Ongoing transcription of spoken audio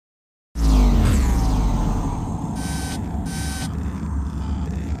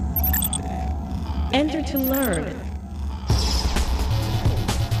Enter to learn.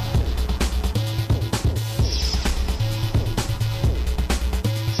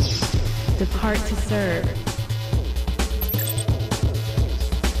 Depart to serve.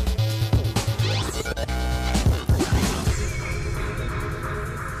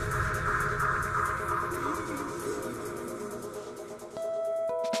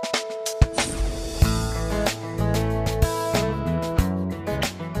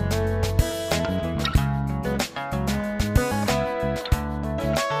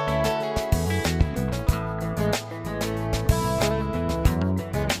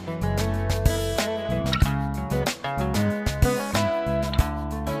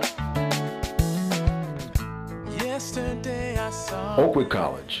 Oakwood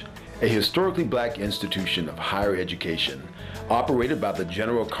College, a historically black institution of higher education operated by the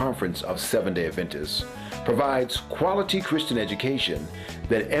General Conference of Seventh-day Adventists, provides quality Christian education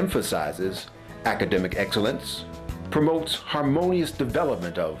that emphasizes academic excellence, promotes harmonious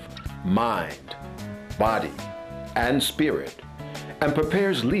development of mind, body, and spirit, and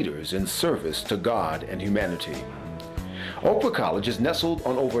prepares leaders in service to God and humanity. Oakwood College is nestled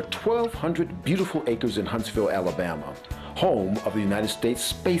on over 1,200 beautiful acres in Huntsville, Alabama, home of the United States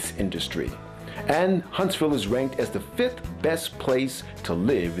space industry. And Huntsville is ranked as the 5th best place to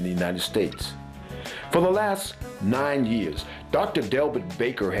live in the United States. For the last 9 years, Dr. Delbert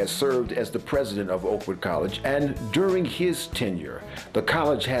Baker has served as the president of Oakwood College, and during his tenure, the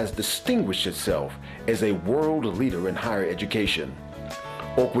college has distinguished itself as a world leader in higher education.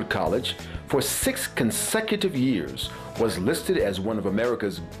 Oakwood College, for 6 consecutive years, was listed as one of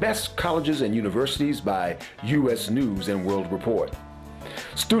America's best colleges and universities by U.S. News and World Report.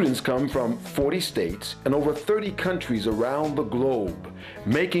 Students come from 40 states and over 30 countries around the globe,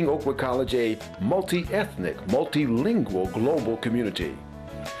 making Oakwood College a multi-ethnic, multilingual global community,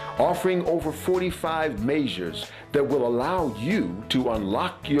 offering over 45 majors that will allow you to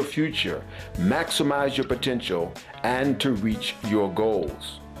unlock your future, maximize your potential, and to reach your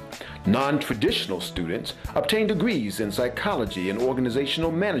goals. Non-traditional students obtain degrees in psychology and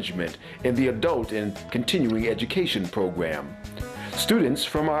organizational management in the adult and continuing education program. Students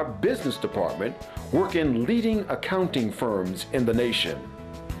from our business department work in leading accounting firms in the nation.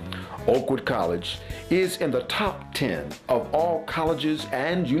 Oakwood College is in the top 10 of all colleges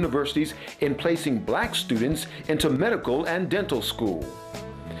and universities in placing black students into medical and dental school.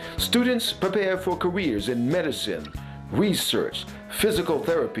 Students prepare for careers in medicine, research, physical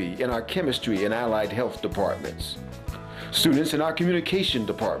therapy in our chemistry and allied health departments. Students in our communication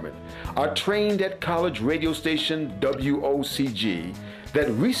department are trained at college radio station WOCG that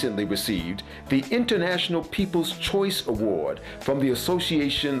recently received the International People's Choice Award from the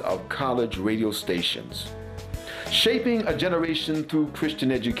Association of College Radio Stations. Shaping a generation through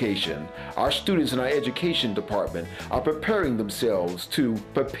Christian education, our students in our education department are preparing themselves to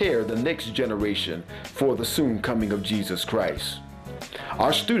prepare the next generation for the soon coming of Jesus Christ.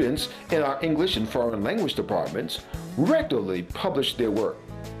 Our students in our English and foreign language departments regularly publish their work.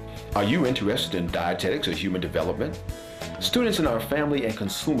 Are you interested in dietetics or human development? Students in our family and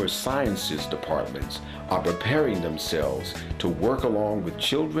consumer sciences departments are preparing themselves to work along with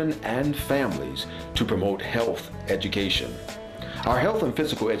children and families to promote health education. Our health and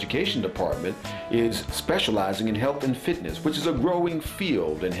physical education department is specializing in health and fitness, which is a growing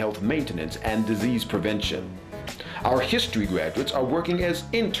field in health maintenance and disease prevention. Our history graduates are working as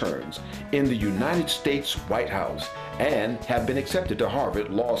interns in the United States White House and have been accepted to Harvard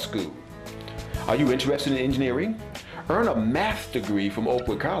Law School. Are you interested in engineering? Earn a math degree from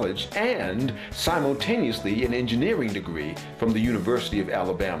Oakwood College and simultaneously an engineering degree from the University of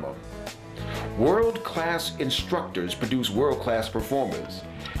Alabama. World-class instructors produce world-class performers.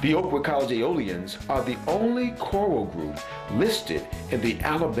 The Oakwood College Aeolians are the only choral group listed in the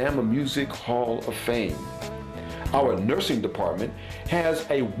Alabama Music Hall of Fame. Our nursing department has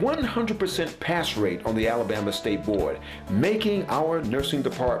a 100% pass rate on the Alabama State Board, making our nursing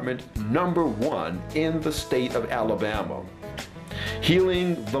department #1 in the state of Alabama.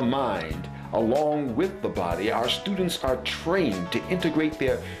 Healing the mind along with the body, our students are trained to integrate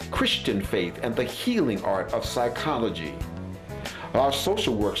their Christian faith and the healing art of psychology. Our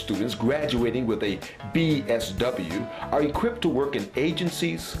social work students graduating with a BSW are equipped to work in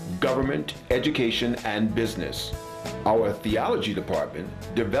agencies, government, education, and business. Our theology department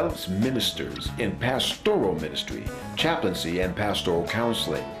develops ministers in pastoral ministry, chaplaincy, and pastoral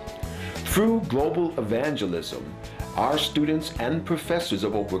counseling. Through global evangelism, our students and professors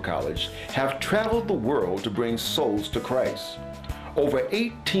of Oakwood College have traveled the world to bring souls to Christ. Over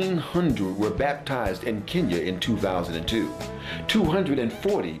 1,800 were baptized in Kenya in 2002,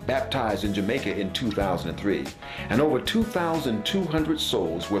 240 baptized in Jamaica in 2003, and over 2,200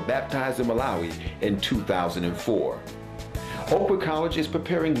 souls were baptized in Malawi in 2004. Oakwood College is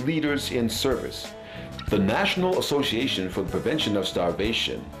preparing leaders in service. The National Association for the Prevention of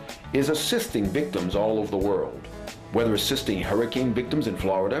Starvation is assisting victims all over the world, whether assisting hurricane victims in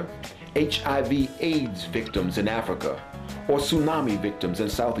Florida, HIV/AIDS victims in Africa, or tsunami victims in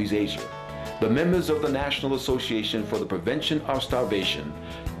Southeast Asia. The members of the National Association for the Prevention of Starvation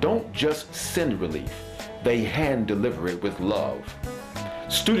don't just send relief, they hand deliver it with love.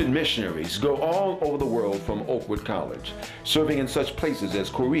 Student missionaries go all over the world from Oakwood College, serving in such places as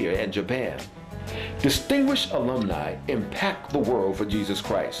Korea and Japan. Distinguished alumni impact the world for Jesus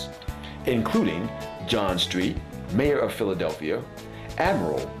Christ, including John Street, Mayor of Philadelphia,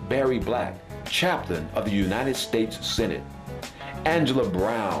 Admiral Barry Black, Chaplain of the United States Senate, Angela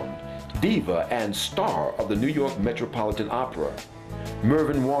Brown, diva and star of the New York Metropolitan Opera,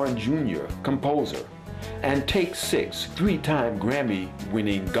 Mervyn Warren Jr., composer, and Take Six, three-time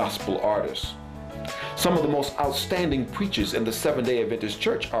Grammy-winning gospel artist. Some of the most outstanding preachers in the Seventh-day Adventist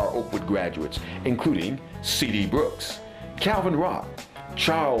Church are Oakwood graduates, including C.D. Brooks, Calvin Rock,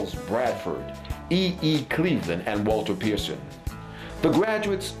 Charles Bradford, E.E. Cleveland, and Walter Pearson. The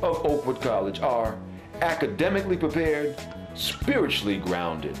graduates of Oakwood College are academically prepared, spiritually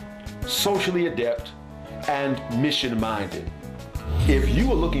grounded, socially adept, and mission-minded. If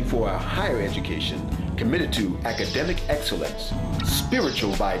you are looking for a higher education committed to academic excellence,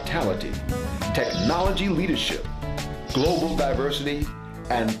 spiritual vitality, technology leadership, global diversity,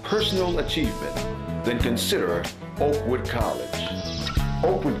 and personal achievement, then consider Oakwood College.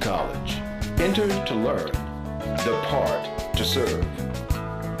 Oakwood College. Enter to learn, depart to serve.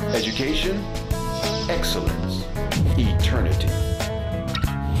 Education, excellence, eternity.